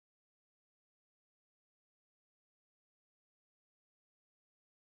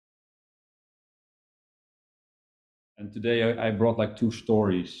And today I brought like two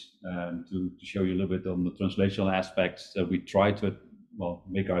stories to show you a little bit on the translational aspects that we try to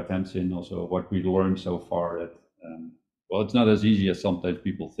make our attempts in, also what we learned so far. That well, it's not as easy as sometimes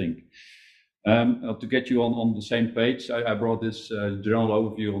people think. To get you on the same page, I brought this general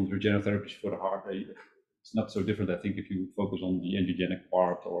overview on regenerative therapies for the heart. It's not so different, I think, if you focus on the angiogenic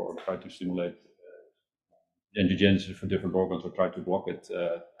part or try to stimulate the angiogenesis for different organs or try to block it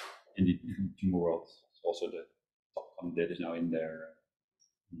in the tumor world. Also the top data is now in there.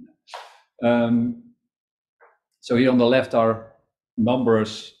 So here on the left are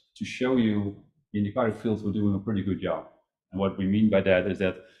numbers to show you in the cardiac field we're doing a pretty good job. And what we mean by that is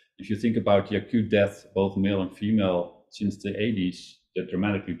that if you think about the acute death, both male and female, since the 80s, that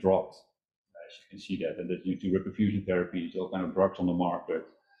dramatically dropped. As you can see that, and that's due to reperfusion therapies, all kind of drugs on the market.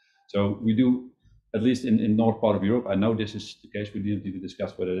 So we do, at least in north part of Europe, I know this is the case, we didn't need to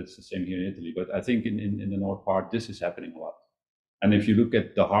discuss whether it's the same here in Italy, but I think in the north part, this is happening a lot. And if you look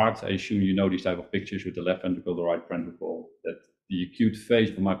at the heart, I assume you know these type of pictures with the left ventricle, the right ventricle, that the acute phase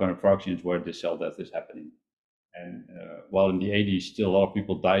of myocardial infarction is where this cell death is happening. And while in the 80s, still a lot of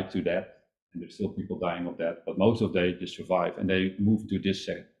people died to that, and there's still people dying of that, but most of them just survive, and they move to this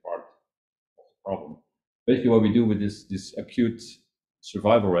second part of the problem. Basically, what we do with this acute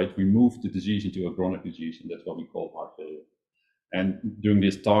survival rate, we move the disease into a chronic disease, and that's what we call heart failure. And during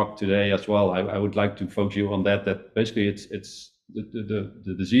this talk today as well, I would like to focus you on that basically it's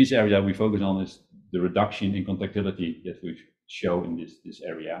the disease area we focus on is the reduction in contractility that we show in this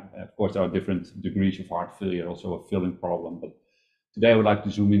area. Of course, there are different degrees of heart failure, also a filling problem, but today I would like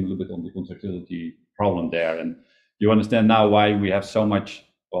to zoom in a little bit on the contractility problem there. And you understand now why we have so much,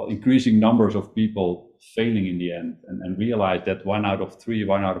 increasing numbers of people failing in the end, and realize that 1 out of 3,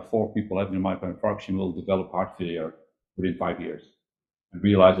 1 out of 4 people having a myocardial infarction will develop heart failure within 5 years. And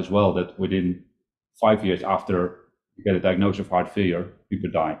realize as well that within 5 years after you get a diagnosis of heart failure, people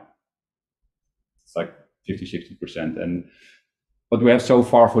die. It's like 50–60%. And what we have so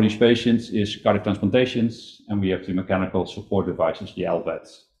far for these patients is cardiac transplantations, and we have the mechanical support devices, the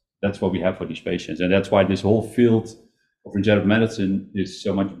LVADs. That's what we have for these patients. And that's why this whole field of regenerative medicine is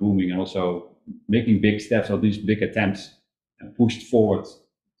so much booming, and also making big steps of these big attempts and pushed forward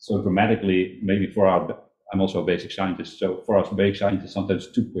so dramatically. Maybe for I'm also a basic scientist, so for us basic scientists,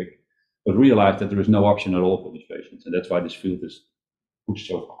 sometimes too quick, but realize that there is no option at all for these patients. And that's why this field is pushed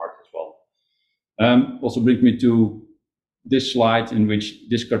so hard as well. Also brings me to this slide, in which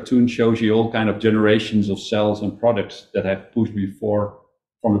this cartoon shows you all kind of generations of cells and products that have pushed before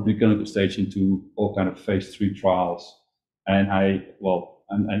from the preclinical stage into all kind of phase 3 trials. And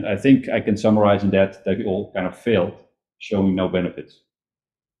I think I can summarize in that they all kind of failed, showing no benefits.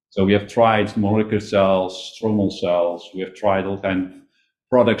 So we have tried molecular cells, stromal cells, we have tried all kind of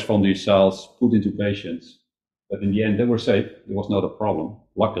products from these cells put into patients, but in the end they were safe. There was not a problem.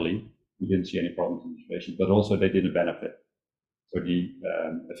 Luckily, we didn't see any problems in these patients, but also they didn't benefit. So the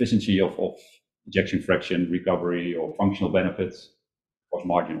efficiency of ejection fraction, recovery, or functional benefits was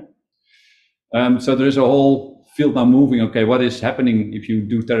marginal. So there is a whole field now moving. Okay, what is happening if you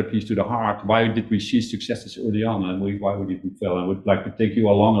do therapies to the heart? Why did we see successes early on, and why did we fail? I would like to take you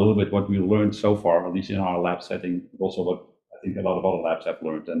along a little bit what we learned so far, at least in our lab setting, but also what I think a lot of other labs have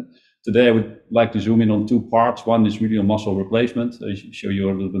learned. And today I would like to zoom in on 2 parts. One is really on muscle replacement. I show you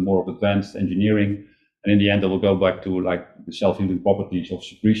a little bit more of advanced engineering. And in the end, I will go back to like the self-healing properties of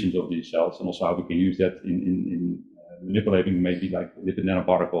secretions of these cells, and also how we can use that in manipulating maybe like lipid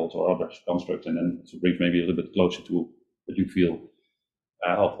nanoparticles or other constructs, and then to bring maybe a little bit closer to what you feel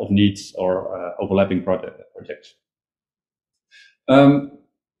of needs or overlapping projects. So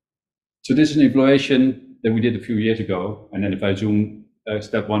this is an evaluation that we did a few years ago, and then if I zoom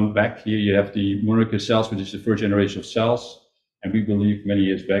step 1 back, here you have the molecular cells, which is the first generation of cells. And we believe many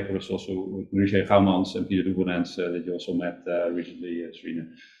years back, there was also with Roger Gaumans and Peter Duvenans that you also met recently, Serena,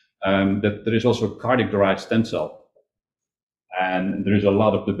 that there is also a cardiac-derived stem cell. And there is a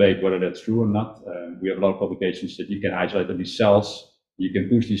lot of debate whether that's true or not. We have a lot of publications that you can isolate these cells, you can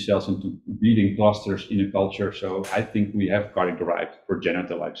push these cells into bleeding clusters in a culture. So I think we have cardiac-derived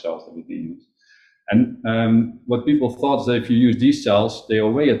progenitor-like cells that we can use. And what people thought is that if you use these cells, they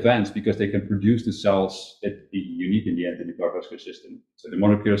are way advanced because they can produce the cells that you need in the end in the cardiovascular system. So the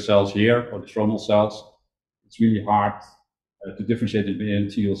molecular cells here, or the stromal cells, it's really hard to differentiate it into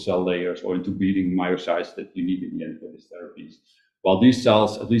endothelial cell layers or into bleeding myocytes that you need in the end for these therapies. While these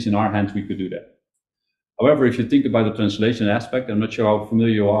cells, at least in our hands, we could do that. However, if you think about the translation aspect, I'm not sure how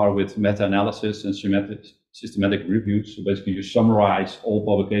familiar you are with meta-analysis and systematic reviews. So basically you summarize all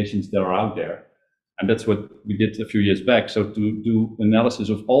publications that are out there. And that's what we did a few years back. So to do analysis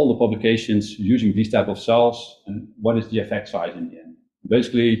of all the publications using these type of cells and what is the effect size in the end.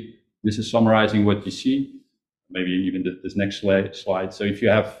 Basically, this is summarizing what you see, maybe even this next slide. So if you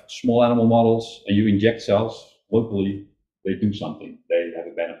have small animal models and you inject cells locally, they do something, they have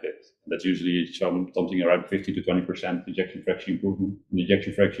a benefit. That's usually something around 50 to 20% ejection fraction improvement. And the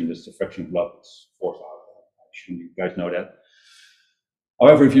ejection fraction is the fraction of blood that's forced out. I assume you guys know that.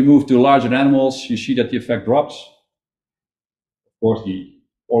 However, if you move to larger animals, you see that the effect drops. Of course, the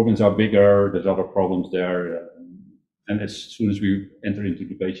organs are bigger, there's other problems there. And as soon as we enter into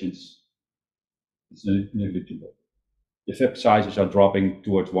the patients, it's negligible. The effect sizes are dropping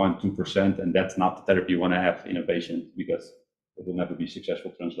towards 1–2%, and that's not the therapy you want to have in a patient because it will never be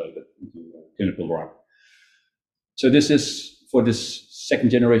successfully translated into a clinical drug. So this is for this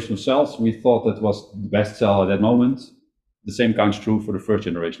second generation of cells. We thought that was the best cell at that moment. The same counts true for the first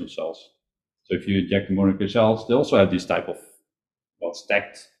generation of cells. So if you inject molecular cells, they also have this type of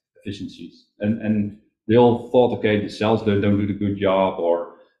stacked efficiencies. And they all thought, okay, the cells they don't do the good job,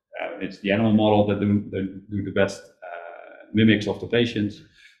 or it's the animal model that do the best mimics of the patients.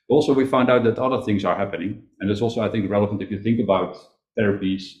 Also, we found out that other things are happening. And that's also, I think, relevant if you think about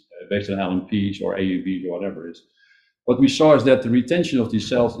therapies based on LNPs or AAVs or whatever it is. What we saw is that the retention of these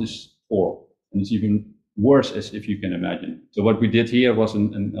cells is poor, and it's even worse, as if you can imagine. So what we did here was a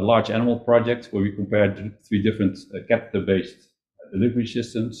large animal project where we compared 3 different catheter-based delivery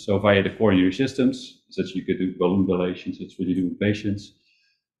systems. So via the coronary systems, such you could do balloon dilations, it's really doing patients.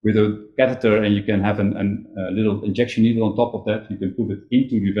 With a catheter, and you can have a little injection needle on top of that. You can put it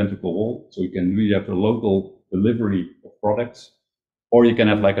into the ventricle wall, so you can really have a local delivery of products. Or you can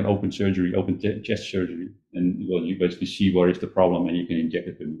have like an open surgery, open chest surgery, and you basically see where is the problem, and you can inject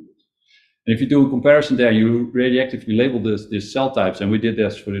it. And if you do a comparison there, you radioactively label these cell types, and we did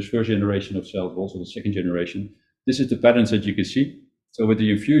this for this first generation of cells, also the second generation. This is the patterns that you can see. So with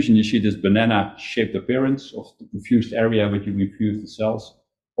the infusion, you see this banana-shaped appearance of the infused area where you infuse the cells.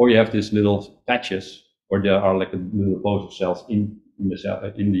 Or you have these little patches, or there are like a little rows of cells in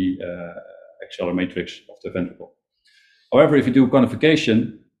the axillary matrix of the ventricle. However, if you do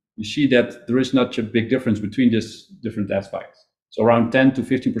conification, you see that there is not a big difference between these different aspects. So around 10 to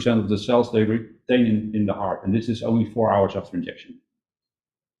 15% of the cells they retain in the heart, and this is only 4 hours after injection.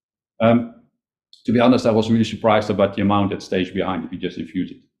 To be honest, I was really surprised about the amount that stays behind if you just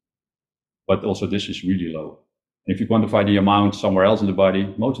infuse it. But also this is really low. If you quantify the amount somewhere else in the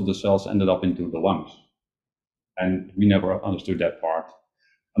body, most of the cells ended up into the lungs. And we never understood that part.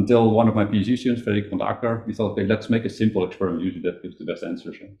 Until one of my PhD students, Frederik van der Akker, we thought, okay, let's make a simple experiment. Usually that gives the best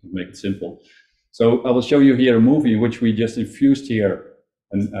answers, to make it simple. So I will show you here a movie in which we just infused here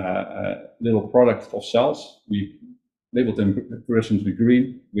a little product of cells. We labeled them fluorescently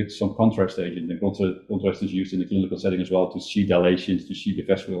green with some contrast agent. And contrast is used in the clinical setting as well to see dilations, to see the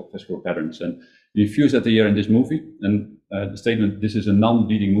vascular patterns. And we infused that here in this movie. And the statement, this is a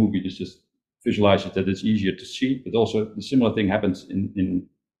non-bleeding movie. This just visualizes that it's easier to see, but also the similar thing happens in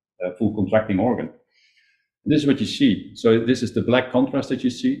full contracting organ. And this is what you see. So this is the black contrast that you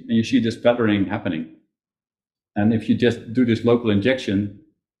see, and you see this patterning happening. And if you just do this local injection,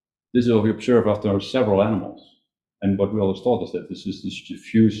 this is what we observe after several animals. And what we always thought is that this is this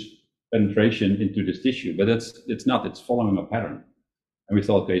diffuse penetration into this tissue, but it's not, it's following a pattern. And we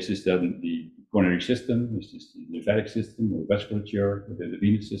thought, okay, is this then the coronary system, is this the lymphatic system, or vasculature, or the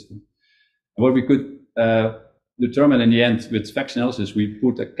venous system? And what we could determine in the end with FACS analysis, we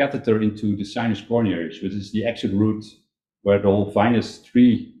put a catheter into the sinus coronaries, which is the exit route where the whole venous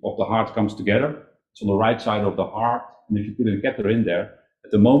tree of the heart comes together. It's on the right side of the heart. And if you put a catheter in there, at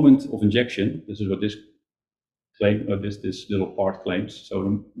the moment of injection, this is what this claim, or this little part claims.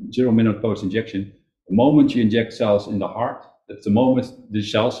 So 0 minute post-injection, the moment you inject cells in the heart, that's the moment the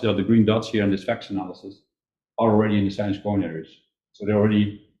cells, the green dots here in this FACS analysis, are already in the sinus coronaries. So they're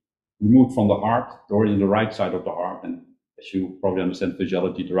already removed from the heart, they're already on the right side of the heart. And as you probably understand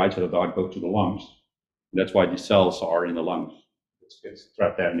physiology, the right side of the heart goes to the lungs. And that's why these cells are in the lungs. It's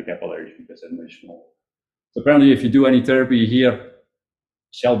trapped there in the capillaries because they're very small. So apparently, if you do any therapy here,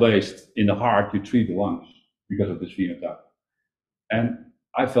 cell-based in the heart, you treat the lungs because of this phenotype. And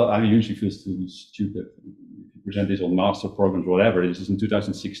I usually feel stupid if you present this on master programs or whatever. This is in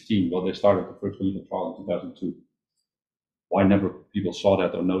 2016. Well, they started the first clinical trial in 2002. Why never people saw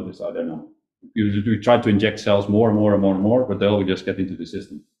that or noticed, I don't know. We tried to inject cells more and more and more and more, but they'll just get into the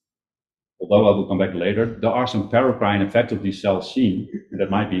system. Although I will come back later, there are some paracrine effects of these cells seen, and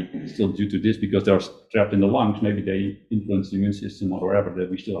that might be still due to this because they're trapped in the lungs. Maybe they influence the immune system or whatever, that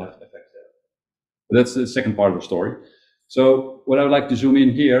we still have effects there. But that's the second part of the story. So what I would like to zoom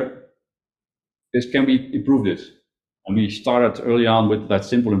in here this can be improved. And we started early on with that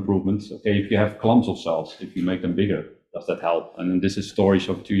simple improvements. Okay, if you have clumps of cells, if you make them bigger, does that help? And then this is stories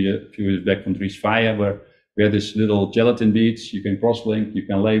of a few years back from Dries Feijer, where we had this little gelatin beads. You can cross-link, you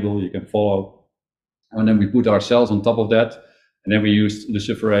can label, you can follow. And then we put our cells on top of that. And then we used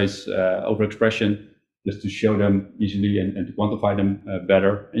luciferase overexpression just to show them easily and to quantify them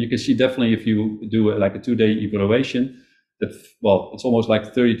better. And you can see definitely if you do like a 2-day evaluation, that, well, it's almost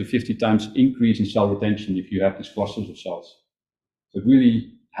like 30 to 50 times increase in cell retention if you have these clusters of cells. So it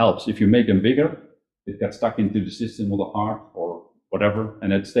really helps. If you make them bigger, it gets stuck into the system of the heart or whatever,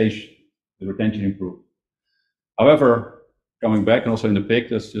 and at stage the retention improves. However, coming back and also in the PIC,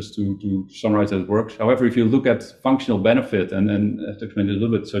 that's just to summarize that it works. However, if you look at functional benefit, and then to explain it a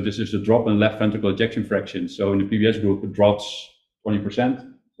little bit, so this is a drop in left ventricle ejection fraction. So in the PBS group, it drops 20%. So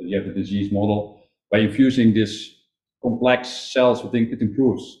you have the disease model. By infusing this complex cells, I think it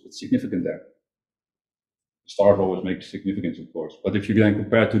improves. It's significant there. Start always makes significance, of course. But if you then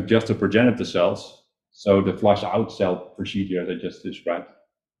compare to just the progenitor cells, so the flush out cell procedure that I just described,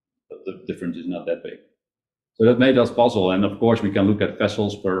 the difference is not that big. So that made us puzzle. And of course, we can look at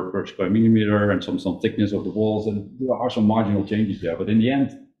vessels per square millimeter and some thickness of the walls. And there are some marginal changes there. But in the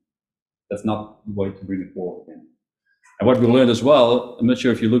end, that's not the way to bring it forward again. And what we learned as well, I'm not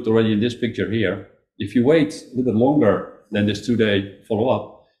sure if you looked already in this picture here, if you wait a little bit longer than this 2-day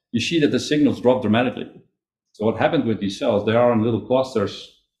follow-up, you see that the signals drop dramatically. So what happened with these cells, they are in little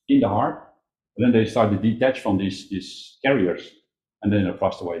clusters in the heart, and then they start to detach from these carriers, and then they're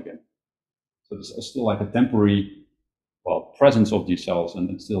flushed away again. So it's still like a temporary, well, presence of these cells, and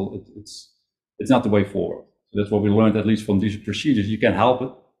it's still, it's not the way forward. So that's what we learned, at least from these procedures. You can help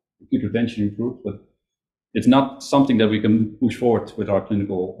it, keep retention improved, but it's not something that we can push forward with our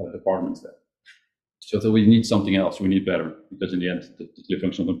clinical departments there. So we need something else, we need better, because in the end, the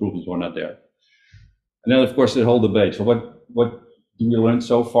functional improvements were not there. And then, of course, the whole debate. So what do we learn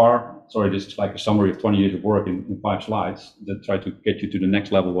so far? Sorry, this is like a summary of 20 years of work in 5 slides that try to get you to the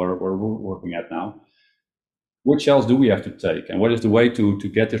next level where we're working at now. Which cells do we have to take? And what is the way to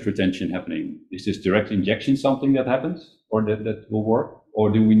get this retention happening? Is this direct injection something that happens or that will work? Or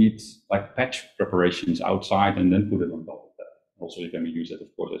do we need like patch preparations outside and then put it on top of that? Also, you can use it,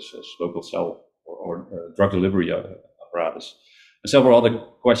 of course, as local cell or drug delivery apparatus. And several other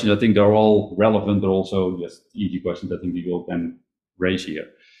questions, I think they're all relevant. They're also just easy questions I think we will can raise here.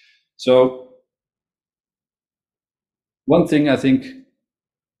 So one thing I think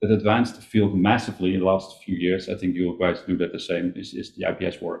that advanced the field massively in the last few years, I think you guys do that the same, is the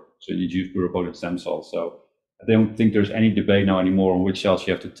IPS work. So you use pluripotent stem cells. So I don't think there's any debate now anymore on which cells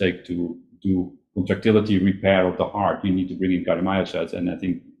you have to take to do contractility repair of the heart. You need to bring in cardiomyocytes, and I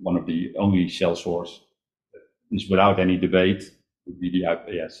think one of the only cell source is without any debate would be the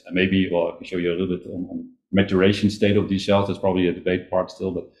IPS. And maybe, well, I can show you a little bit on maturation state of these cells. There's probably a debate part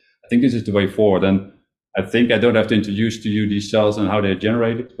still, but I think this is the way forward. And I think I don't have to introduce to you these cells and how they're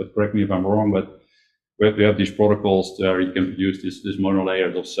generated, but correct me if I'm wrong, but we have these protocols where you can produce this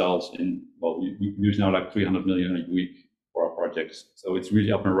monolayers of cells in, well, we use now like 300 million a week for our projects. So it's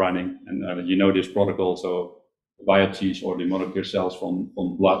really up and running. And you know this protocol, so the biopsies or the mononuclear cells from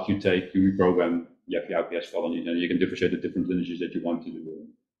blood you take, you reprogram the IPS colonies, and you can differentiate the different lineages that you want to do.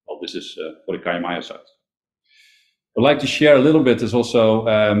 Well, this is for the cardiomyocytes. I'd like to share a little bit is also,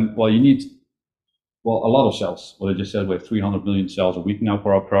 well, you need, well, a lot of cells. What I just said, we have 300 million cells a week now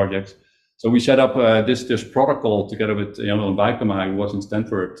for our projects. So we set up this protocol together with Jan and Bijkema, who was in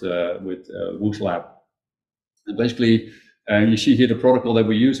Stanford with Woos Lab. And basically, you see here the protocol that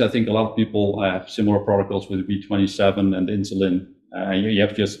we use. I think a lot of people have similar protocols with the B27 and the insulin. You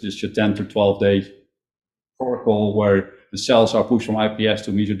have just this 10 to 12-day protocol where the cells are pushed from IPS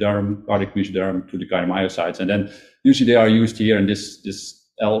to mesoderm, cardiac mesoderm to the cardiomyocytes. And then usually they are used here in this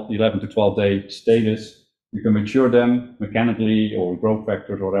 11 to 12-day status. You can mature them mechanically or growth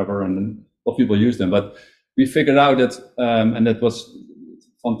factors or whatever, and then a lot of people use them. But we figured out that, and that was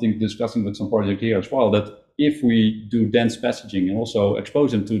something discussing with some project here as well, that if we do dense passaging and also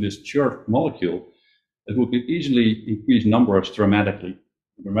expose them to this church molecule, it would easily increase numbers dramatically.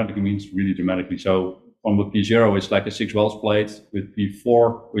 Dramatically means really dramatically. So from the P0, it's like a 6 Wells plate. With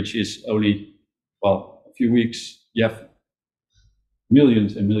P4, which is only, well, a few weeks, you have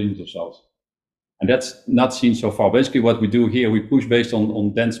millions and millions of cells. And that's not seen so far. Basically, what we do here, we push based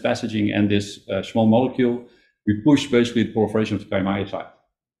on dense passaging and this small molecule. We push basically the proliferation of the cardiomyocyte.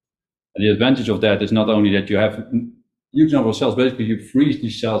 And the advantage of that is not only that you have huge number of cells, basically you freeze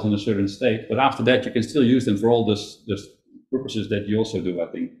these cells in a certain state, but after that you can still use them for all this purposes that you also do, I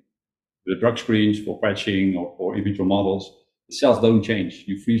think. The drug screens for patching or in vitro models. the cells don't change.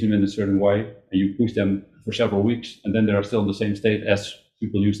 You freeze them in a certain way and you push them for several weeks, and then they are still in the same state as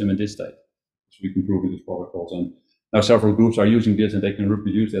people use them in this state. So we can prove with these protocols. And now several groups are using this and they can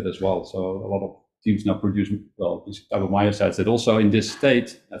reproduce that as well. So a lot of teams now produce, well, these type of myocytes that also in this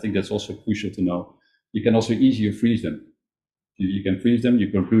state, I think that's also crucial to know, you can also easier freeze them. You can freeze them, you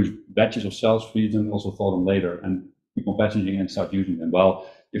can produce batches of cells, freeze them, also thaw them later, and keep on passaging and start using them. Well,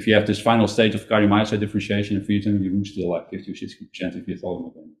 if you have this final stage of cardiomyocyte differentiation and freeze them, you lose still like 50 or 60% if you thaw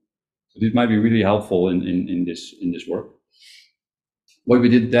them again. So this might be really helpful in this work. What we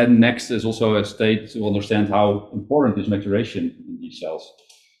did then next is also a state to understand how important is maturation in these cells.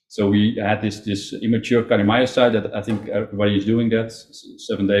 So we had this immature cardiomyocyte that I think everybody is doing that,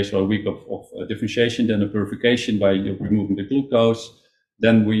 7 days or a week of differentiation, then a purification by removing the glucose.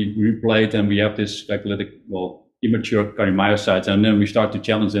 Then we replate and we have this glycolytic, well, immature cardiomyocytes, and then we start to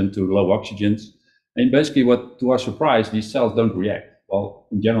challenge them to low oxygens. And basically what, to our surprise, these cells don't react. Well,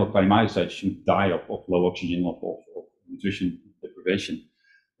 in general, cardiomyocytes should die of low oxygen, of nutrition deprivation.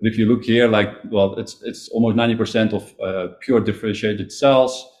 But if you look here, like, well, it's almost 90% of pure differentiated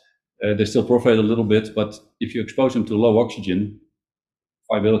cells. They still proliferate a little bit, but if you expose them to low oxygen,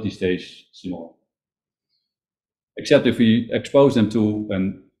 viability stays similar. Except if we expose them to a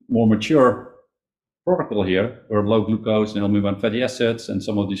more mature protocol here, or low glucose and albumin fatty acids and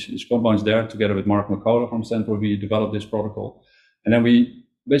some of these compounds there, together with Mark McCullough from Stanford, we developed this protocol. And then we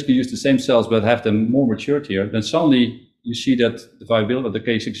basically use the same cells, but have them more matured here. Then suddenly you see that the viability of the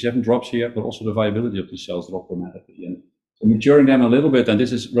K67 drops here, but also the viability of these cells drop dramatically. And so maturing them a little bit, and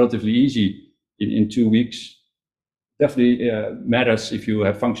this is relatively easy in 2 weeks, definitely matters if you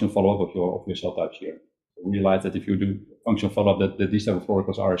have functional follow-up of your cell types here. So realize that if you do functional follow-up, that these type of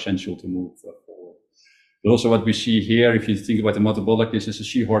protocols are essential to move forward. But also what we see here, if you think about the metabolic, this is a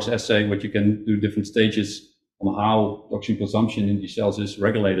seahorse assay, what you can do different stages on how toxin consumption in these cells is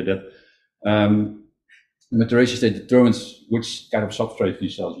regulated. That the maturation state determines which kind of substrate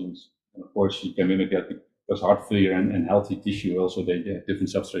these cells use. And of course, you can mimic that because heart failure and healthy tissue also, they have different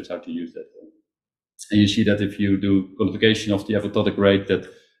substrates how to use that. And you see that if you do quantification of the apoptotic rate, that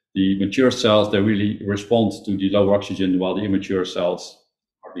the mature cells, they really respond to the low oxygen, while the immature cells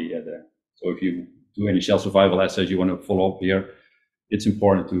hardly there. So if you do any cell survival assays you want to follow up here, it's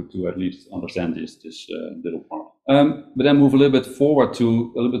important to at least understand this little part. But then move a little bit forward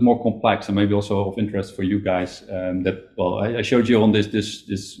to a little bit more complex and maybe also of interest for you guys. That, well, I showed you on this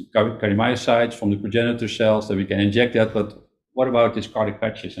cardiomyocytes from the progenitor cells that we can inject that, but what about these cardiac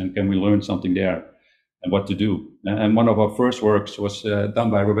patches, and can we learn something there and what to do? And one of our first works was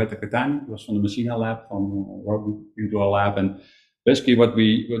done by Roberta Catani, who was from the Messina lab, from our lab, and basically what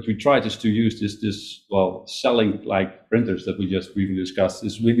we tried is to use this well, selling like printers that we just briefly discussed.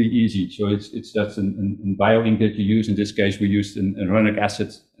 It's really easy. So it's just a bioink that you use. In this case, we used an hyaluronic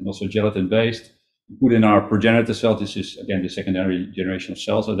acid and also gelatin based. We put in our progenitor cell. This is again the secondary generation of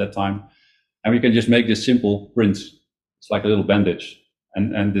cells at that time, and we can just make this simple print. It's like a little bandage,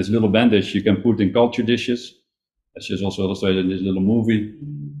 and this little bandage you can put in culture dishes. That's just also illustrated in this little movie,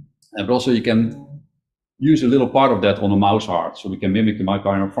 but also you can use a little part of that on a mouse heart. So we can mimic the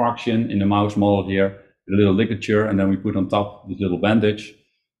myocardial infarction in the mouse model here, with a little ligature, and then we put on top this little bandage.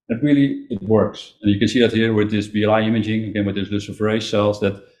 And really, it works. And you can see that here with this BLI imaging, again with these luciferase cells,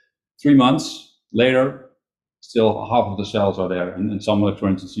 that 3 months later, still half of the cells are there. And some, for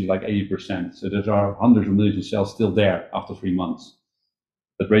instance, see like 80%. So there are hundreds of millions of cells still there after 3 months.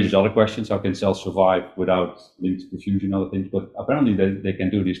 That raises other questions. How can cells survive without linked perfusion and other things? But apparently they can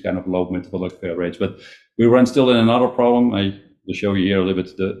do these kind of low metabolic rates. But we run still in another problem. I will show you here a little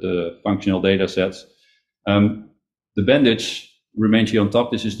bit the functional data sets. The bandage remains here on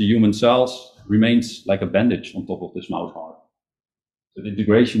top. This is the human cells, remains like a bandage on top of this mouse heart. So the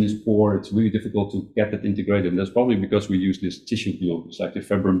integration is poor. It's really difficult to get that integrated. And that's probably because we use this tissue glue. It's like the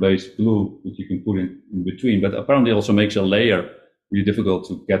fibrin-based glue that you can put in between. But apparently it also makes a layer really difficult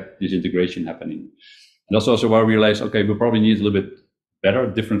to get this integration happening. And that's also why we realized, okay, we probably need a little bit better,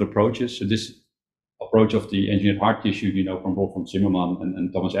 different approaches. So this approach of the engineered heart tissue, you know, from Wolfram Zimmermann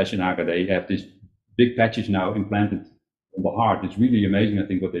and Thomas Eschenhager, they have these big patches now implanted on the heart. It's really amazing, I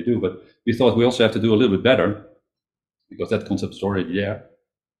think, what they do. But we thought we also have to do a little bit better, because that concept is already there.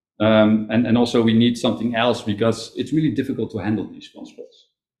 And also we need something else, because it's really difficult to handle these constructs.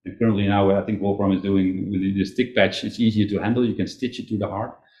 And currently now, I think Wolfram is doing with the stick patch, it's easier to handle. You can stitch it to the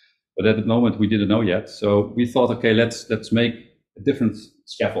heart. But at the moment, we didn't know yet. So we thought, okay, let's make a different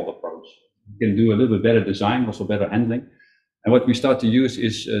scaffold approach. We can do a little bit better design, also better handling. And what we start to use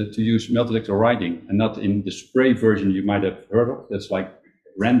is to use multi-electrode writing, and not in the spray version you might have heard of. That's like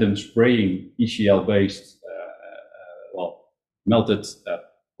random spraying ECL-based melted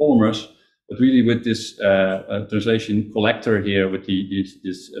polymers, but really with this translation collector here with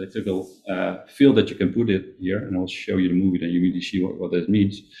this electrical field that you can put it here, and I'll show you the movie, then you really see what that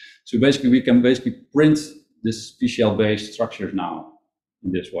means. So basically, we can print this PCL-based structures now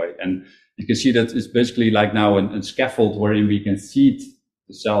in this way, and you can see that it's basically like now a scaffold wherein we can seed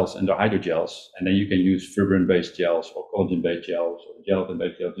the cells and the hydrogels, and then you can use fibrin-based gels or collagen-based gels or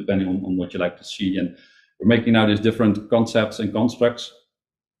gelatin-based gels, depending on what you like to see. And we're making now these different concepts and constructs.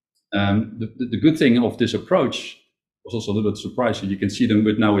 The good thing of this approach was also a little bit surprising. You can see them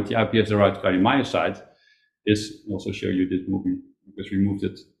now with the iPS-derived cardiomyocyte. I'll also show you this movie because we moved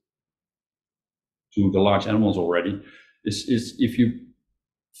it to the large animals already. Is if you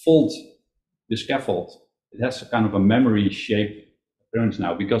fold the scaffold, it has a kind of a memory-shaped appearance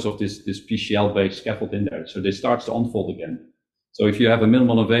now because of this PCL-based scaffold in there. So they start to unfold again. So if you have a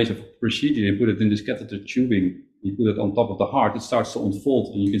minimal invasive procedure, you put it in this catheter tubing, you put it on top of the heart, it starts to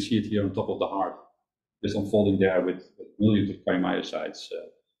unfold, and you can see it here on top of the heart. This unfolding there with millions of cardiomyocytes.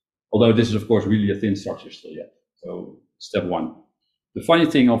 Although this is, of course, really a thin structure still yet. So step one. The funny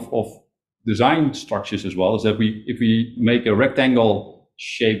thing of design structures as well is that if we make a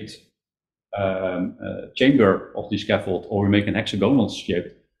rectangle-shaped chamber of the scaffold, or we make an hexagonal shape,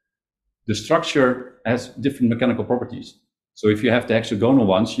 the structure has different mechanical properties. So if you have the hexagonal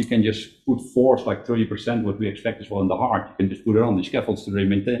ones, you can just put force like 30%, what we expect as well in the heart. You can just put it on the scaffolds to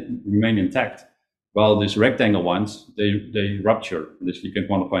remain intact. While these rectangle ones, they rupture. This you can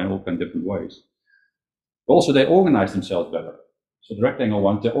quantify in all kinds of different ways. Also, they organize themselves better. So the rectangle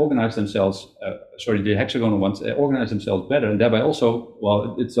ones, they organize themselves, the hexagonal ones, they organize themselves better. And thereby also,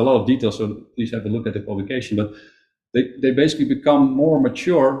 well, it's a lot of detail, so please have a look at the publication, but they basically become more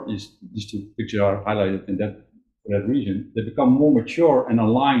mature. These two pictures are highlighted in that region. They become more mature and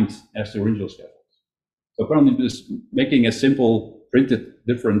aligned as the original scaffolds. So apparently just making a simple printed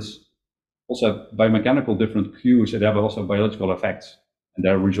difference, also biomechanical different cues, that have also biological effects. And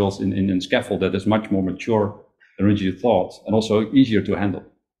that results in a scaffold that is much more mature than originally thought, and also easier to handle.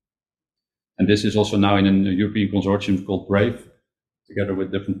 And this is also now in a European consortium called BRAVE, together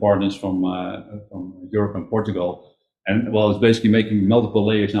with different partners from Europe and Portugal. And well, it's basically making multiple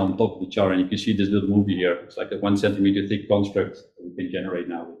layers now on top of each other. And you can see this little movie here. It's like a 1 centimeter thick construct that we can generate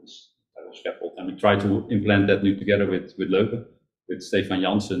now with this type of scaffold. And we try to implant that new together with Leuven, with Stefan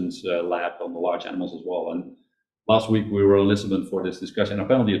Jansen's lab on the large animals as well. And last week we were in Lisbon for this discussion, and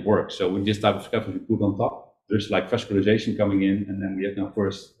apparently it works. So with this type of scaffold we put on top, there's like vascularization coming in, and then we have now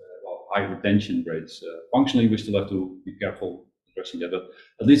first high retention rates. Functionally, we still have to be careful addressing that, but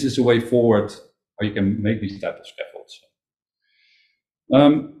at least it's a way forward how you can make these type of scaffolds.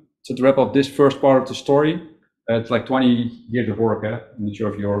 So to wrap up this first part of the story, it's like 20 years of work. I'm not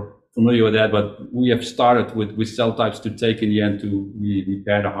sure if you're familiar with that, but we have started with cell types to take in the end to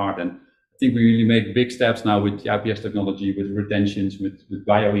repair the heart. And I think we really make big steps now with the IPS technology, with retentions, with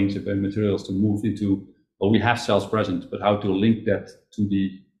bioinks and materials to move into, well, we have cells present, but how to link that to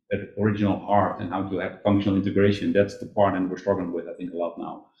the original heart and how to have functional integration. That's the part, and we're struggling with, I think, a lot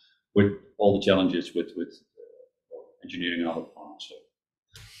now, with all the challenges with engineering and other parts. So,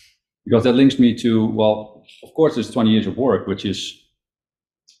 because that links me to, well, of course, there's 20 years of work, which is,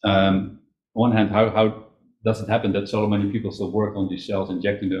 on one hand, how does it happen that so many people still work on these cells,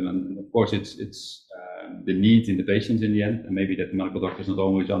 injecting them? And of course, it's the need in the patients in the end, and maybe that medical doctors not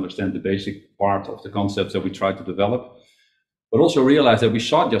always understand the basic part of the concepts that we try to develop, but also realize that we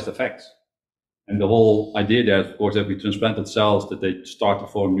saw just effects. And the whole idea there, of course, that we transplanted cells, that they start to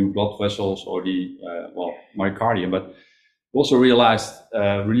form new blood vessels or the, myocardium. But we also realized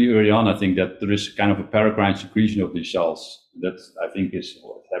really early on, I think, that there is kind of a paracrine secretion of these cells. That, I think, is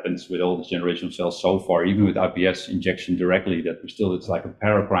what happens with all this generation of cells so far, even with IPS injection directly, that it's like a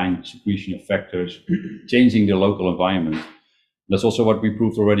paracrine secretion of factors changing the local environment. That's also what we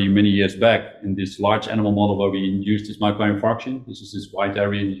proved already many years back in this large animal model where we induced this myocardial infarction. This is this white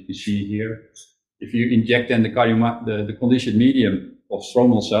area you can see here. If you inject then the conditioned medium of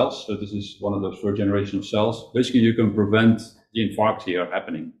stromal cells, so this is one of those first generation of cells, basically you can prevent the infarct here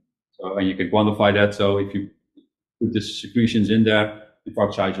happening. So, and you can quantify that. So if you put the secretions in there,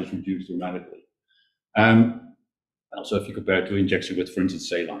 infarct size is reduced dramatically. And also if you compare it to injection with, for instance,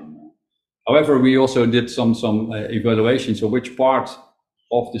 saline. However, we also did some evaluation. So which part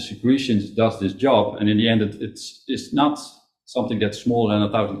of the secretions does this job? And in the end, it's not something that's smaller than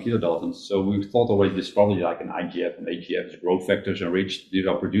 1,000 kilodaltons. So we thought already this is probably like an IGF, and AGF is growth factors enriched. These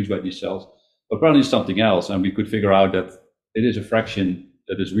are produced by these cells. But apparently it's something else. And we could figure out that it is a fraction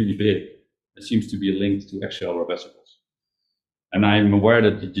that is really big. It seems to be linked to extracellular vesicles. And I'm aware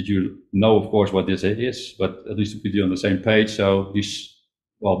that you know, of course, what this is, but at least to put you on the same page. So these,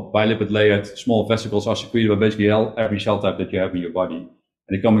 well, bilipid layered small vesicles are secreted by basically every cell type that you have in your body.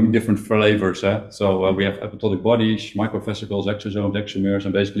 And they come in different flavors. So we have apoptotic bodies, microvesicles, exosomes, exomers,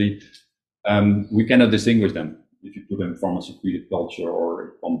 and basically we cannot distinguish them if you put them from a secreted culture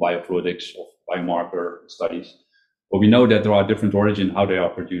or from biofluidics or biomarker studies. But we know that there are different origins how they are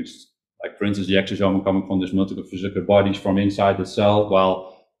produced. Like, for instance, the exosome coming from these multiple vesicular bodies from inside the cell,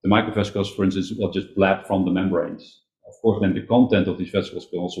 while the microvesicles, for instance, will just blab from the membranes. Of course, then the content of these vesicles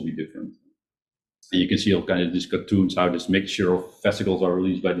can also be different. And you can see all kind of these cartoons, how this mixture of vesicles are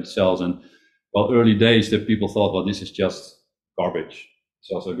released by these cells. And well, early days that people thought, well, this is just garbage.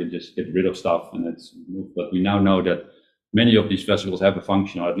 So also we can just get rid of stuff and it's moved. But we now know that many of these vesicles have a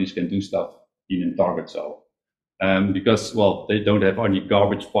function, or at least can do stuff in a target cell. Because, well, they don't have any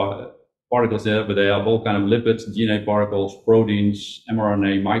garbage particles there, but they have all kind of lipids, DNA particles, proteins,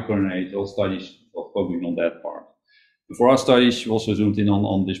 mRNA, microRNA, all studies are focusing on that part. And for our studies, we also zoomed in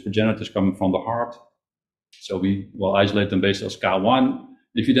on these progenitors coming from the heart. So we will isolate them based on SCA1.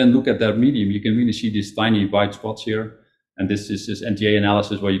 If you then look at that medium, you can really see these tiny white spots here. And this is this NTA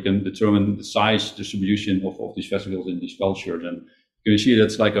analysis where you can determine the size distribution of these vesicles in these cultures. And you can see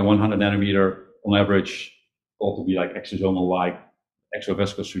that's like a 100 nanometer on average, thought to be like exosomal-like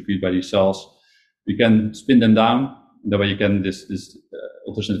extravesicles secreted by these cells. We can spin them down. That way you can, this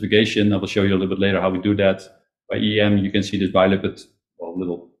ultracentrifugation, I will show you a little bit later how we do that. By EM, you can see this bilipid, well,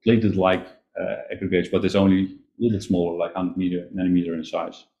 little platelet-like aggregates, but it's only a little bit smaller, like 100 nanometer in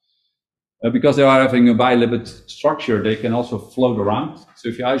size. Because they are having a bilipid structure, they can also float around. So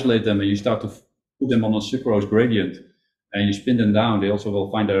if you isolate them and you start to put them on a sucrose gradient and you spin them down, they also will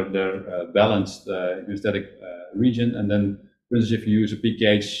find their balanced hemostatic region. And then, for instance, if you use a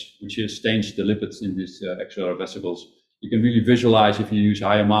pKh, which stains the lipids in these extracellular vesicles, you can really visualize if you use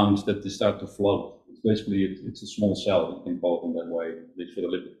high amounts that they start to float. It's basically, it's a small cell, you can call it in that way, at least for the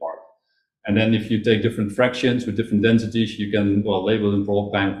lipid part. And then if you take different fractions with different densities, you can, well, label them for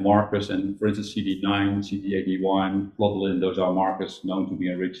all kinds of markers. And for instance, CD9, CD81, plotalin, those are markers known to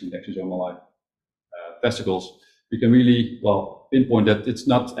be enriched in exosomal-like vesicles. You can really, well, pinpoint that it's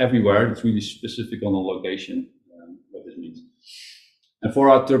not everywhere. It's really specific on a location, what this means. And for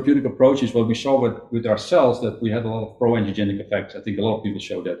our therapeutic approaches, what we saw with our cells, that we had a lot of pro-angiogenic effects. I think a lot of people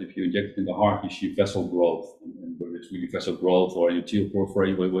show that if you inject it in the heart, you see vessel growth. And whether it's really vessel growth or endothelial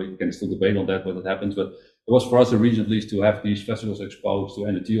proliferation, we can still debate on that, what it happens. But it was for us a reason, at least, to have these vesicles exposed to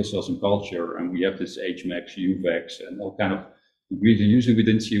endothelial cells in culture. And we have this Hmax, Uvex, and all kind of degrees. And usually we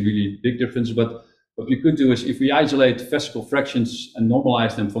didn't see really big differences. But what we could do is, if we isolate vesicle fractions and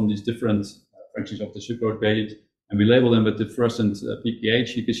normalize them from these different fractions of the sucrose gradient, and we label them with the fluorescent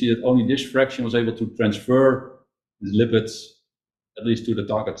pKh, you can see that only this fraction was able to transfer the lipids, at least to the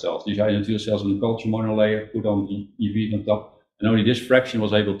target cells. These are endothelial cells in the culture monolayer, put on the EV on top, and only this fraction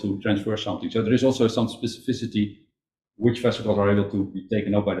was able to transfer something. So there is also some specificity which vesicles are able to be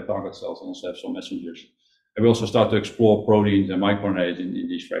taken up by the target cells and also have some messengers. And we also start to explore proteins and microRNAs in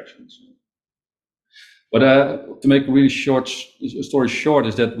these fractions. But to make a really short story short,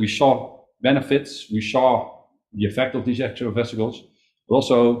 is that we saw benefits, we saw the effect of these extra vesicles, but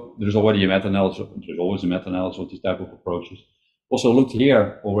also there's already a meta-analysis, there's always a meta-analysis of these type of approaches. Also looked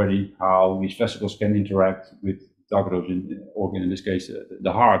here already how these vesicles can interact with target organ, in this case,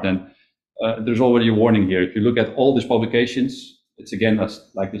 the heart. And there's already a warning here. If you look at all these publications, it's again,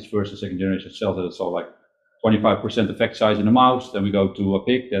 like this first and second generation cells that saw like 25% effect size in a mouse, then we go to a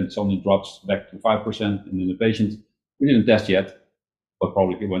pig, then suddenly drops back to 5%, and in the patient, we didn't test yet, but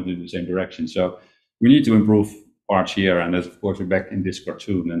probably went in the same direction. So we need to improve parts here, and that's, of course, we're back in this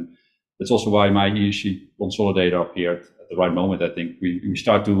cartoon. And that's also why my ESG consolidator appeared at the right moment. I think we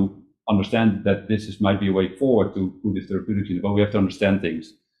start to understand that this might be a way forward to put this therapeutics in, but we have to understand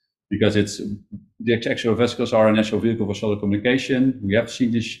things. Because it's the extracellular vesicles are a natural vehicle for cellular communication. We have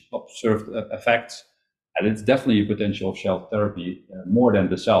seen these observed effects, and it's definitely a potential of cell therapy more than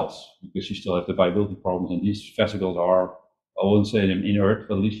the cells, because you still have the viability problems, and these vesicles are, I wouldn't say them inert,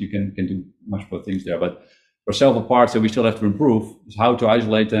 but at least you can do much more things there. But for several parts that we still have to improve is how to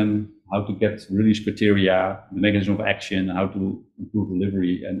isolate them, how to get release criteria, the mechanism of action, how to improve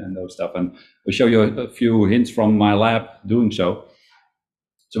delivery and those stuff. And I'll show you a few hints from my lab doing so.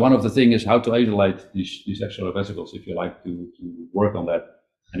 So one of the things is how to isolate these extracellular vesicles, if you like to work on that.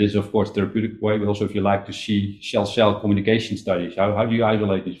 And this is, of course, therapeutic way, but also if you like to see cell-cell communication studies, how do you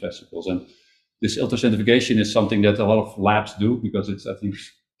isolate these vesicles? And this ultracentrifugation is something that a lot of labs do, because it's, I think,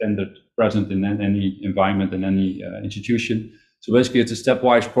 standard present in any environment, in any institution. So basically, it's a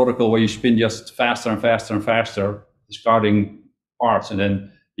stepwise protocol where you spin just faster and faster and faster, discarding parts. And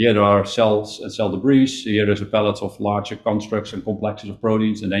then here there are cells and cell debris. Here there's a palette of larger constructs and complexes of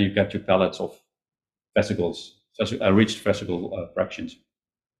proteins. And then you get your pallets of vesicles, rich vesicle fractions.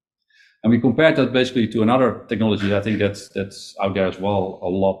 And we compared that basically to another technology. I think that's out there as well a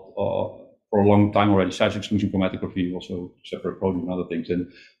lot for a long time already, size exclusion chromatography, also separate protein and other things. And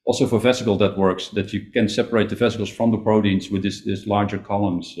also for vesicle that works, that you can separate the vesicles from the proteins with this larger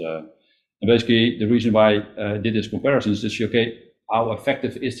columns. And basically the reason why I did this comparison is to see, okay, how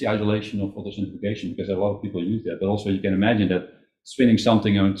effective is the isolation of photosynthetication? Because a lot of people use that, but also you can imagine that spinning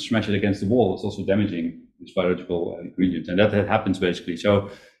something and smash it against the wall is also damaging this biological ingredient. And that happens basically. So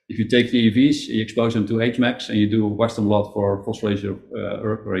if you take the EVs, you expose them to HMAX and you do Western blot for phosphorylation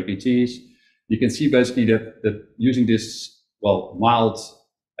or AKTs, you can see basically that using this, well, mild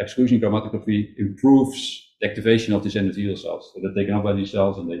exclusion chromatography improves the activation of these endothelial cells. So they're taken up by these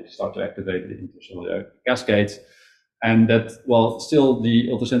cells and they start to activate the intercellular cascades. And that, well, still the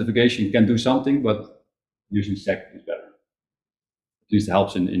ultracentrifugation can do something, but using SEC is better. At least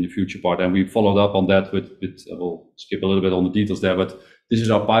helps in the future part. And we followed up on that with we'll skip a little bit on the details there, but this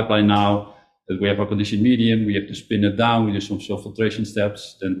is our pipeline now. That we have our conditioned medium, we have to spin it down, we do some cell filtration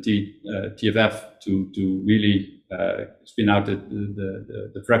steps, then TFF to really spin out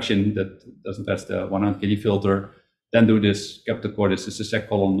the fraction that doesn't pass the 100 kD filter, then do this capital core, this is the SEC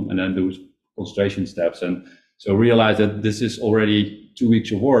column, and then do concentration steps. And so realize that this is already 2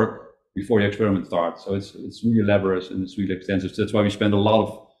 weeks of work before the experiment starts. So it's really laborious and it's really extensive. So that's why we spend a lot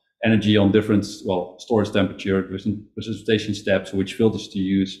of energy on different, well, storage temperature, precipitation steps, which filters to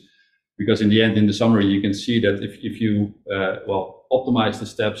use. Because in the end, in the summary, you can see that if you, well, optimize the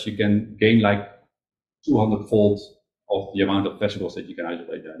steps, you can gain like 200-fold of the amount of vesicles that you can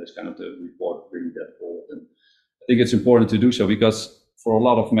isolate. And that's kind of the report bringing that forward. And I think it's important to do so because for a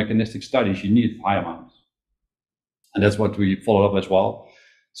lot of mechanistic studies, you need high amounts. And that's what we followed up as well.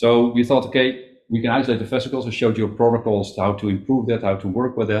 So we thought, okay, we can isolate the vesicles. I showed you protocols how to improve that, how to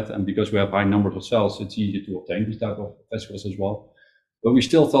work with that. And because we have high numbers of cells, it's easy to obtain these type of vesicles as well. But we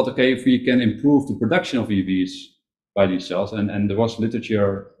still thought, okay, if we can improve the production of EVs by these cells, and there was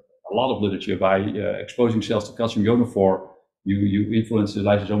literature, a lot of literature by exposing cells to calcium ionophore, you influence the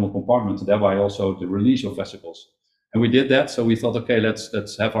lysosomal compartment, and thereby also the release of vesicles. And we did that, so we thought, okay,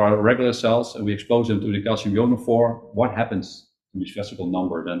 let's have our regular cells and we expose them to the calcium ionophore. What happens to this vesicle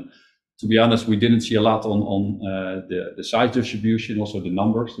number? And to be honest, we didn't see a lot on the size distribution, also the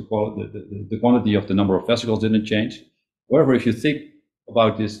numbers, the quantity of the number of vesicles didn't change. However, if you think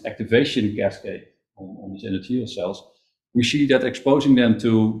about this activation cascade on these endothelial cells, we see that exposing them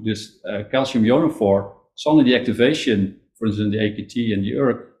to this calcium ionophore, suddenly the activation, for instance, the AKT and the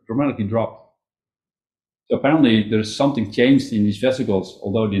ERK, dramatically dropped. So apparently there's something changed in these vesicles,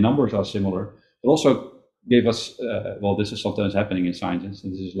 although the numbers are similar. It also gave us, well, this is sometimes happening in science,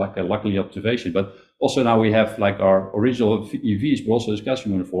 and this is like a lucky observation, but also now we have like our original EVs, but also this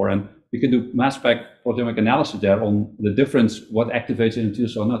calcium ionophore, and we can do mass spec proteomic analysis there on the difference, what activates endothelial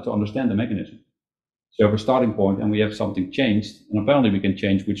cell not to understand the mechanism. So we have a starting point and we have something changed, and apparently we can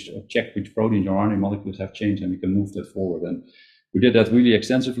change check which proteins or RNA molecules have changed, and we can move that forward. And we did that really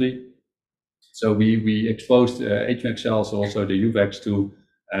extensively. So we exposed HMAX cells, also the UVEX, to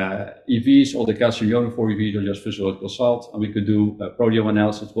EVs, or the calcium ionophore EVs, or just physiological salt, and we could do proteome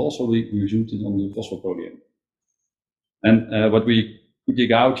analysis, but also we zoomed in on the phosphoproteome. And what we could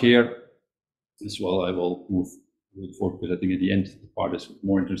dig out here, as well, I will move forward because I think at the end the part is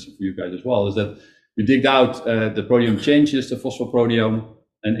more interesting for you guys as well, is that we digged out the proteome changes, the phosphoproteome,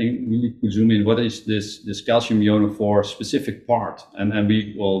 and we could zoom in what is this calcium ionophore specific part. And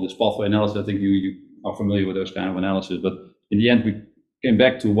we, well, this pathway analysis, I think you are familiar with those kind of analysis, but in the end we came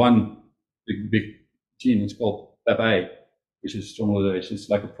back to one big gene. It's called PAP-A, which is stromulidase. It's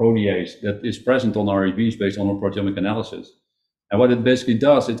like a protease that is present on our EVs based on our proteomic analysis. And what it basically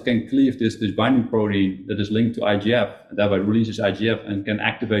does, it can cleave this binding protein that is linked to IGF, and thereby releases IGF and can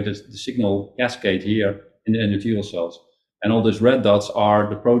activate the signal cascade here in the endothelial cells. And all these red dots are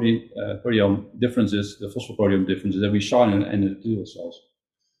the proteome differences, the phosphoproteome differences that we saw in endothelial cells.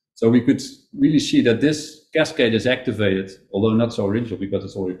 So we could really see that this cascade is activated, although not so original because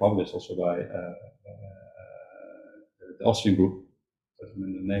it's already published also by the Austrian group. That's the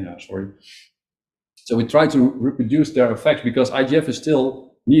name now, sorry. So we try to reproduce their effects because IGF is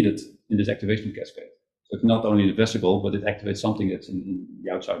still needed in this activation cascade. So it's not only the vesicle, but it activates something that's in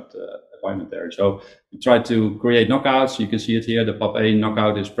the outside environment there. So we try to create knockouts. You can see it here. The PAP-A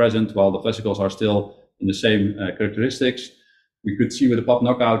knockout is present while the vesicles are still in the same characteristics. We could see with the PAP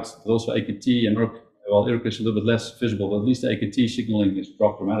knockout that also AKT and ERK, well, ERK is a little bit less visible, but at least the AKT signaling is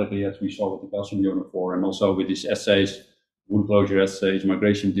dropped dramatically, as we saw with the calcium ionophore, and also with these assays wound closure assays,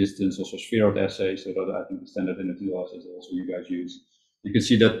 migration distance, also spheroid assays, so that I think the standard Int'l assays also you guys use. You can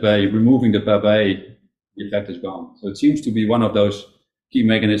see that by removing the PAB-A, the effect is gone. So it seems to be one of those key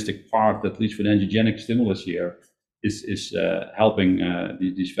mechanistic parts that, at least for the angiogenic stimulus here, is helping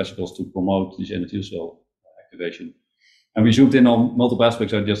these vesicles to promote this endothelial cell activation. And we zoomed in on multiple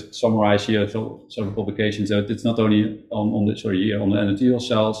aspects. I just summarize here several publications. So it's not only on the endothelial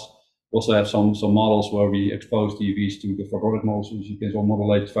cells. We also have some models where we expose the EVs to the fibrotic models, so you can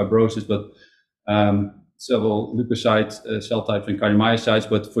modulate fibrosis, but several leukocyte cell types and cardiomyocytes.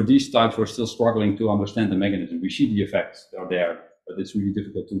 But for these types, we're still struggling to understand the mechanism. We see the effects, they're there, but it's really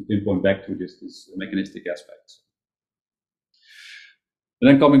difficult to pinpoint back to this mechanistic aspects. And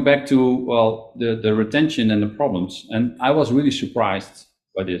then coming back to, well, the retention and the problems, and I was really surprised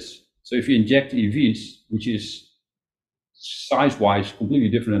by this. So if you inject EVs, which is size-wise completely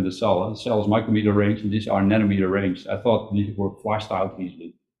different than the cell. The cell is micrometer range, and these are nanometer range. I thought these were flushed out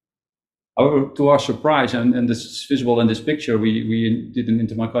easily. However, to our surprise, and this is visible in this picture, we did an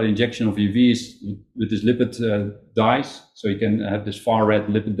intracardial injection of EVs with this lipid dyes. So you can have this far red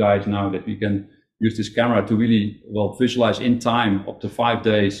lipid dyes now that we can use this camera to really, well, visualize in time, up to 5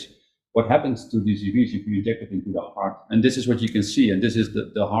 days, what happens to these EVs if you inject it into the heart. And this is what you can see, and this is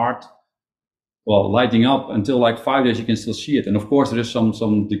the heart, well, lighting up until like 5 days. You can still see it, and of course there is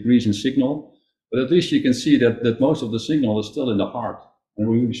some decrease in signal, but at least you can see that most of the signal is still in the heart. And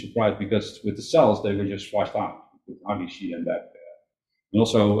we're really surprised, because with the cells they were just flushed out. You could hardly see them back there. And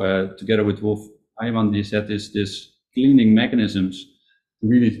also together with Wolf Ayman, they said this cleaning mechanisms to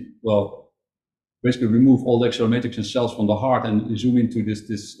really, well, basically remove all the external matrix and cells from the heart and zoom into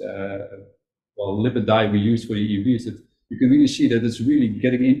this well, lipid dye we use for the EVs. That you can really see that it's really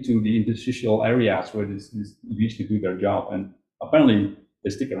getting into the interstitial areas where these EVs can do their job, and apparently they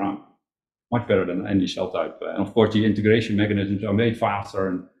stick around much better than any cell type. And of course, the integration mechanisms are way faster,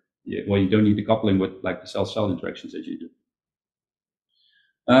 and well, you don't need the coupling with like the cell-cell interactions that you do.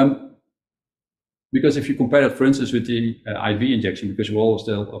 Because if you compare it, for instance, with the IV injection, because we're all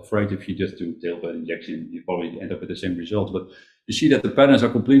still afraid if you just do tailpipe injection, you probably end up with the same results. But you see that the patterns are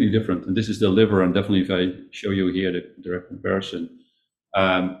completely different. And this is the liver, and definitely if I show you here the direct comparison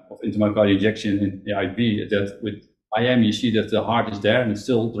of intracardial injection in the IV, that with IM you see that the heart is there, and it's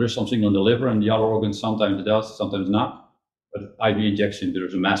still, there is something on the liver, and the other organs sometimes it does, sometimes not. But IV injection, there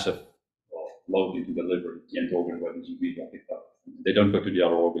is a massive load into the liver, the end organ where the EV got picked up. They don't go to the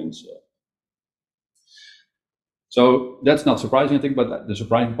other organs. So that's not surprising, I think, but the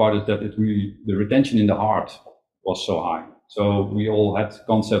surprising part is that the retention in the heart was so high. So we all had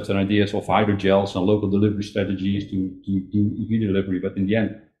concepts and ideas of hydrogels and local delivery strategies to do EV delivery, but in the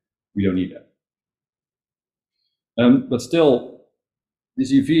end, we don't need that. But still,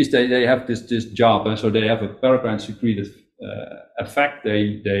 these EVs, they have this job, and so they have a paracrine secreted effect.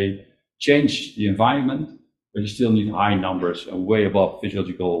 They change the environment, but you still need high numbers and way above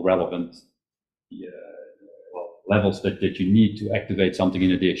physiological relevant levels that you need to activate something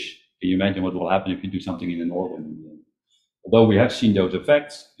in a dish. Can you imagine what will happen if you do something in an organ? Although we have seen those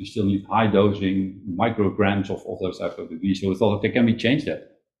effects, you still need high dosing, micrograms of those types of EVs. So we thought, okay, can we change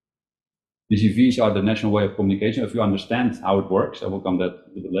that? These EVs are the national way of communication. If you understand how it works, I will come that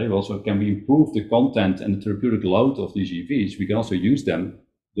with the label. So can we improve the content and the therapeutic load of these EVs? We can also use them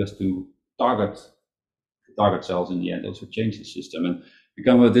just to target cells in the end, also change the system. And we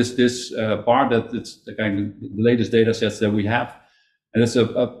come with this part that it's the kind of the latest data sets that we have. And it's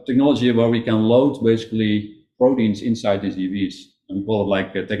a technology where we can load basically proteins inside these EVs. And we call it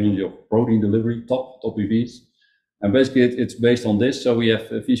like a technology of protein delivery, top EVs. And basically it's based on this. So we have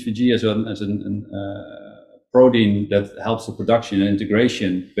VSVG as a protein that helps the production and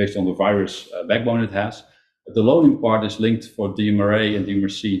integration based on the virus backbone it has. But the loading part is linked for DMRA and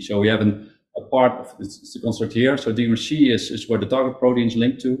DMRC. So we have a part of it's the construct here. So DMRC is where the target protein is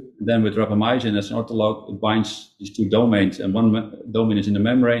linked to. And then with rapamycin as an ortholog, it binds these two domains. And one domain is in the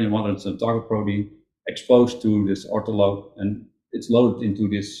membrane and one is a target protein exposed to this ortholog. And it's loaded into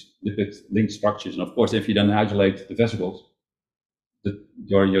this lipid linked structures. And of course, if you then isolate the vesicles,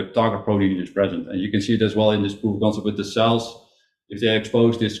 your target protein is present. And you can see it as well in this proof of concept with the cells. If they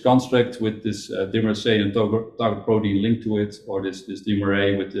expose this construct with this DMRA and target protein linked to it, or this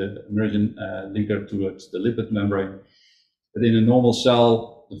DMRA with the emergent linker towards the lipid membrane. But in a normal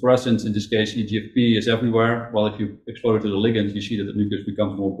cell, the fluorescence, in this case EGFP, is everywhere. While if you expose it to the ligand, you see that the nucleus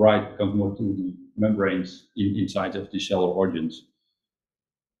becomes more bright, becomes more to the membranes inside of the cellular organs.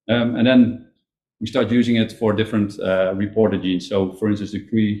 And then we start using it for different reporter genes. So for instance, the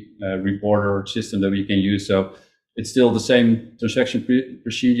Cree reporter system that we can use. So It's still the same transaction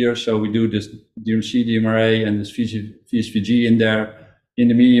procedure. So we do this DMC, DMRA, and this VSVG in there. In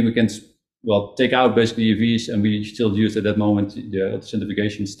the medium, we can, well, take out basically EVs, and we still use at that moment the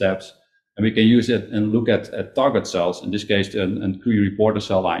centrifugation steps. And we can use it and look at target cells, in this case, a Cree reporter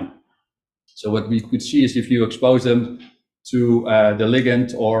cell line. So what we could see is if you expose them to the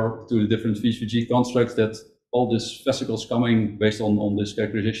ligand or to the different VSVG constructs, that all these vesicles coming based on this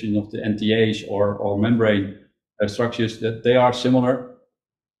characterization of the NTAs or membrane structures, that they are similar.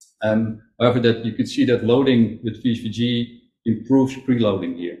 However, that you could see that loading with VSVG improves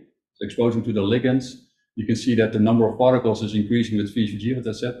preloading here. So exposing to the ligands, you can see that the number of particles is increasing with VSVG. As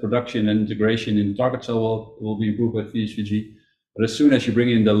I said, production and integration in the target cell will be improved with VSVG. But as soon as you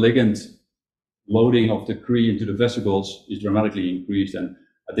bring in the ligand, loading of the Cree into the vesicles is dramatically increased. And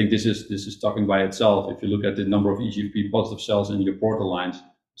I think this is talking by itself. If you look at the number of EGFP positive cells in your portal lines,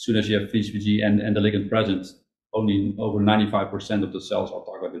 as soon as you have VSVG and the ligand present, only over 95% of the cells are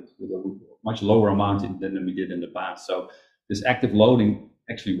targeted with a much lower amount than we did in the past. So this active loading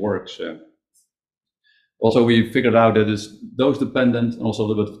actually works. Also, we figured out that it's dose dependent and also a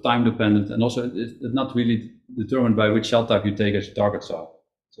little bit of time dependent, and also it's not really determined by which cell type you take as a target cell.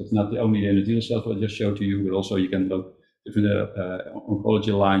 So it's not only the endothelial cells I just showed to you, but also you can look different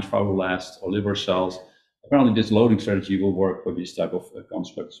oncology lines, fibroblasts or liver cells. Apparently, this loading strategy will work for these type of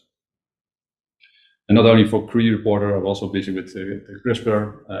constructs. And not only for Cree reporter, I'm also busy with the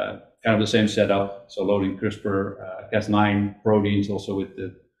CRISPR, kind of the same setup. So loading CRISPR Cas9 proteins, also with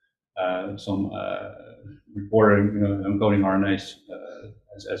the, some reporter encoding RNAs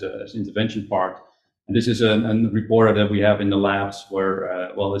as an intervention part. And this is a reporter that we have in the labs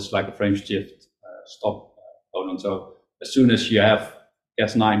where, well, it's like a frame shift stop codon. So as soon as you have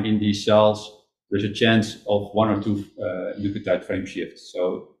Cas9 in these cells, there's a chance of 1 or 2 nucleotide frame shifts.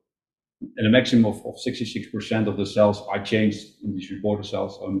 So in a maximum of 66% of the cells are changed in these reporter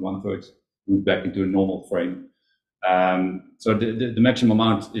cells, only 1/3 move back into a normal frame. So the maximum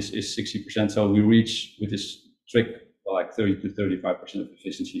amount is 60%. So we reach with this trick like 30 to 35% of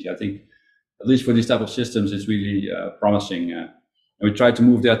efficiency. I think at least for this type of systems, it's really promising. And we try to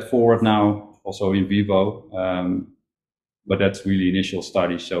move that forward now, also in vivo. But that's really initial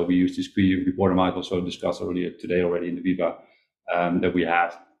studies. So we use this Cree reporter might also discussed earlier today already in the Viva that we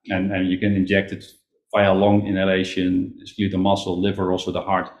have. And you can inject it via long inhalation, skeletal muscle, liver, also the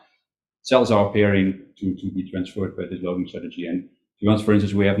heart. Cells are appearing to be transferred by this loading strategy. And for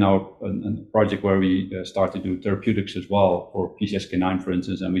instance, we have now a project where we start to do therapeutics as well for PCSK9, for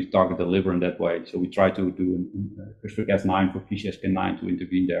instance, and we target the liver in that way. So we try to do CRISPR-Cas9 for PCSK9 to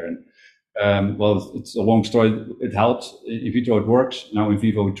intervene there. And well, it's a long story. It helps. In vitro, it works. Now in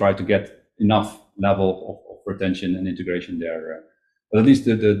vivo, we try to get enough level of retention and integration there. But at least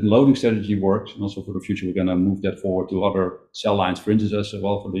the loading strategy works, and also for the future, we're going to move that forward to other cell lines, for instance, as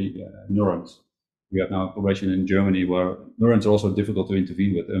well for the neurons. We have now a collaboration in Germany where neurons are also difficult to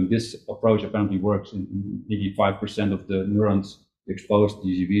intervene with. And this approach apparently works in 85% of the neurons exposed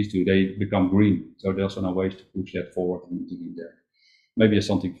these EVs to, they become green. So there's also no ways to push that forward and intervene there. Maybe it's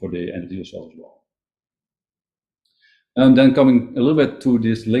something for the endothelial cells as well. And then coming a little bit to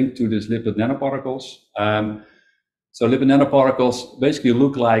this link to these lipid nanoparticles. So lipid nanoparticles basically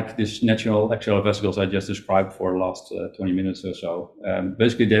look like this natural extracellular vesicles I just described for the last 20 minutes or so.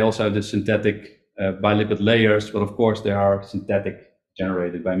 Basically, they also have the synthetic bilipid layers, but of course they are synthetic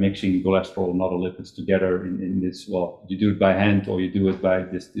generated by mixing cholesterol and other lipids together in this, well, you do it by hand or you do it by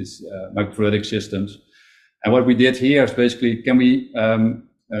this microfluidic systems. And what we did here is basically, can we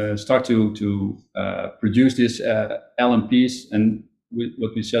start to produce these LNPs? And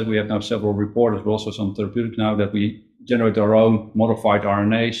what we said, we have now several reporters, but also some therapeutics now that we generate our own modified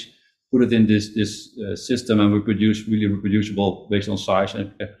RNAs, put it in this system, and we produce really reproducible based on size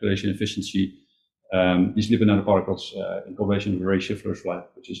and calculation efficiency. These lipid nanoparticles in collaboration with Ray Schiffler's lab,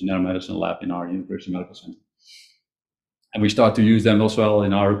 which is a nanomedicine lab in our University Medical Centre. And we start to use them as well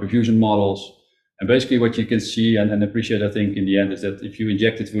in our reperfusion models. And basically what you can see and appreciate, I think, in the end, is that if you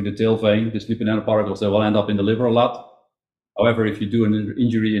inject it through the tail vein, these lipid nanoparticles, they will end up in the liver a lot. However, if you do an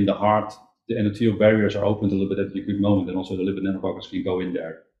injury in the heart, the endothelial barriers are opened a little bit at the acute moment, and also the lipid nanoparticles can go in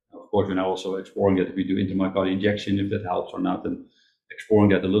there. Of course, we're now also exploring that if we do intramyocardial injection, if that helps or not, and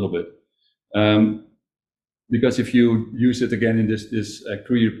exploring that a little bit. Because if you use it again in this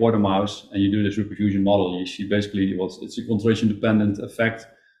Cree reporter mouse and you do this reperfusion model, you see basically, well, it's a concentration dependent effect.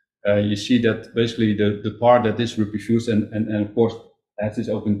 You see that basically the part that is reperfused and of course has this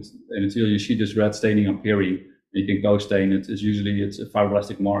open endothelium, you see this red staining appearing. You can co-stain it. It's a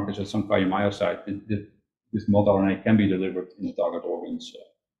fibroblastic marker, so some cardiomyocyte. This mod RNA can be delivered in the target organs.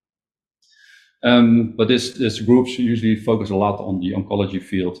 But this groups usually focus a lot on the oncology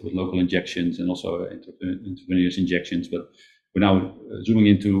field with local injections and also intravenous injections. But we're now zooming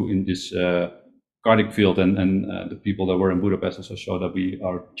in this cardiac field, and the people that were in Budapest also show that we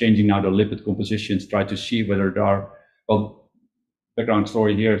are changing now the lipid compositions, try to see whether there are, well, background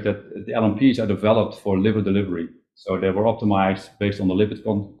story here is that the LNPs are developed for liver delivery. So they were optimized based on the lipid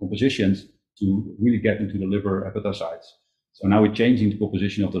compositions to really get into the liver hepatocytes. So now we're changing the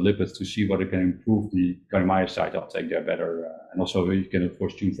composition of the lipids to see whether it can improve the cardiomyocyte uptake there better. And also you can of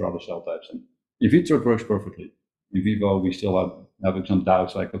course tune for other cell types. And in vitro it works perfectly. In vivo we still having some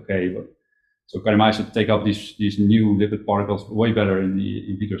doubts like, okay, but so cardiomyocytes take up these new lipid particles way better in the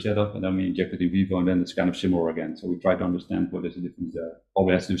in vitro setup, and then we inject it in vivo, and then it's kind of similar again. So we try to understand what is the difference there.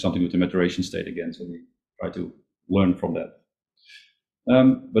 Probably has to do something with the maturation state again, so we try to learn from that.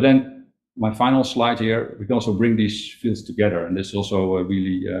 But then my final slide here, we can also bring these fields together, and this is also a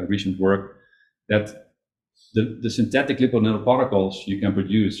really recent work that the synthetic lipid nanoparticles you can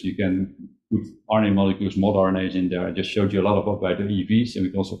produce, you can put RNA molecules, mod RNAs in there. I just showed you a lot about the EVs, and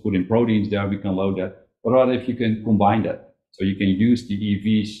we can also put in proteins there. We can load that. But rather, if you can combine that, so you can use the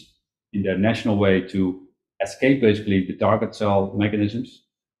EVs in their national way to escape basically the target cell mechanisms.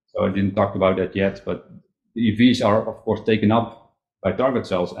 So I didn't talk about that yet, but the EVs are of course taken up by target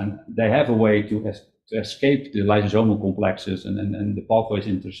cells, and they have a way to escape the lysosomal complexes and the pathways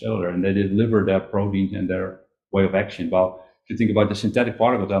intercellular, and they deliver their proteins and their way of action. Well, if you think about the synthetic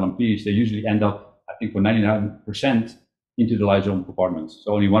particles, LNPs, they usually end up, I think, for 99% into the lysosomal compartments.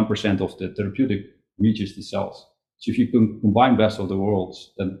 So only 1% of the therapeutic reaches the cells. So if you can combine best of the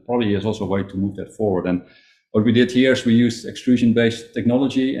worlds, then probably is also a way to move that forward. And what we did here is we used extrusion-based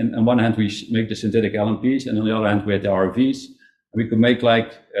technology. And on one hand, we make the synthetic LNPs, and on the other hand, we had the RVs. We could make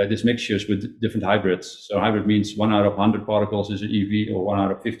like these mixtures with different hybrids. So hybrid means 1 out of 100 particles is an EV, or 1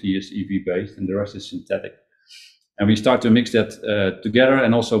 out of 50 is EV based, and the rest is synthetic. And we start to mix that together,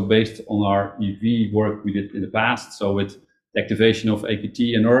 and also based on our EV work we did in the past. So with the activation of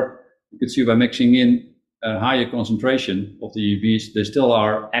AKT and ERK, you can see by mixing in a higher concentration of the EVs, they still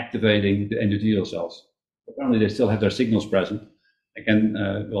are activating the endothelial cells. Apparently they still have their signals present. They can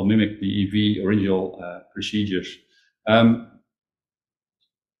well mimic the EV original procedures. And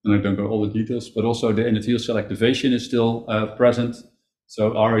I don't go all the details, but also the endothelial cell activation is still present.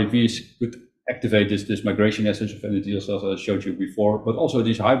 So our EVs could activate this migration message of endothelial cells, as I showed you before, but also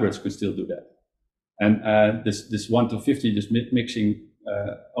these hybrids could still do that. And this 1 to 50, this mixing,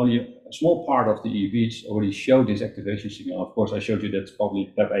 only a small part of the EVs already show this activation signal. Of course, I showed you that's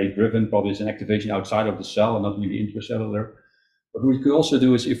probably PEP-A driven, probably it's an activation outside of the cell and not really intracellular. But what we could also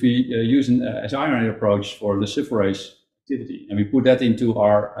do is if we use an siRNA approach for luciferase activity, and we put that into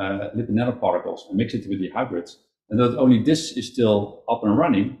our lipid nanoparticles and mix it with the hybrids, and not only this is still up and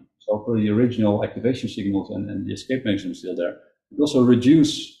running, so for the original activation signals and the escape mechanism is still there, we also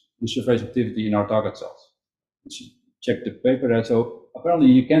reduce luciferase activity in our target cells. Let's check the paper there. So apparently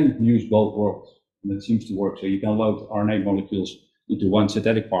you can use both worlds, and it seems to work. So you can load RNA molecules into one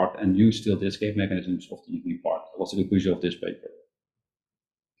synthetic part and use still the escape mechanisms of the EV part. That was the conclusion of this paper.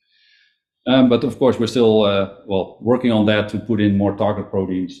 But of course, we're still well working on that to put in more target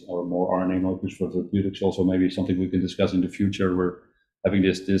proteins or more RNA molecules for therapeutics. Also, maybe something we can discuss in the future. We're having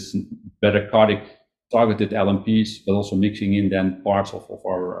this better cardiac targeted LNPs, but also mixing in then parts of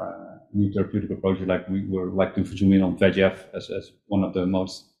our new therapeutic approaches. Like we would like to zoom in on VEGF as one of the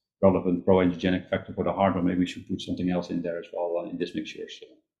most relevant pro-angiogenic factor for the heart, or maybe we should put something else in there as well in this mixture. So,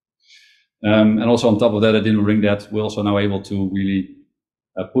 and also on top of that, I didn't bring that. We're also now able to really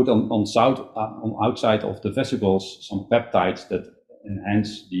put on outside of the vesicles some peptides that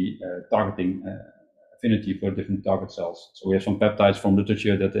enhance the targeting affinity for different target cells. So we have some peptides from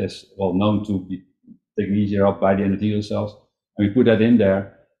literature that is well known to be taken easier up by the endothelial cells, and we put that in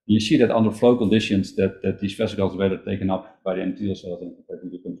there. You see that under flow conditions that these vesicles are better taken up by the endothelial cells and compared to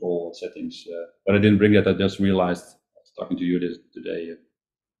the control settings. But I didn't bring that. I just realized talking to you today.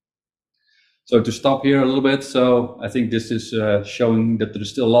 So to stop here a little bit, so I think this is showing that there is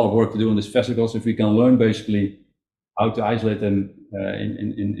still a lot of work to do on these vesicles. If we can learn basically how to isolate them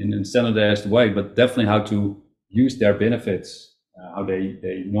in a standardized way, but definitely how to use their benefits, how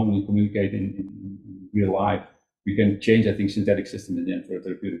they normally communicate in real life, we can change, I think, synthetic system in the end for a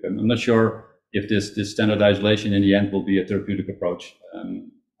therapeutic. I'm not sure if this standardization in the end will be a therapeutic approach. I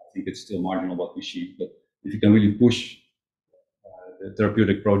think it's still marginal what we see, but if you can really push the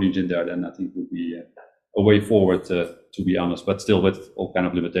therapeutic proteins in there, then I think would be a way forward, to be honest, but still with all kind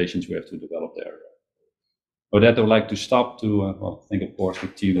of limitations we have to develop there. With that, I would like to stop to, well, I think, of course, the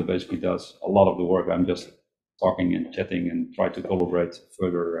team that basically does a lot of the work. I'm just talking and chatting and try to collaborate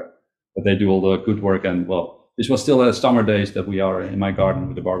further but they do all the good work. And well, this was still summer days that we are in my garden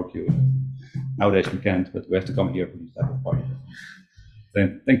with the barbecue. Nowadays we can't, but we have to come here for these type of parties.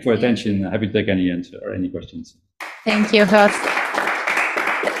 Thank you for your attention. Happy to take any answer or any questions. Thank you, Joost.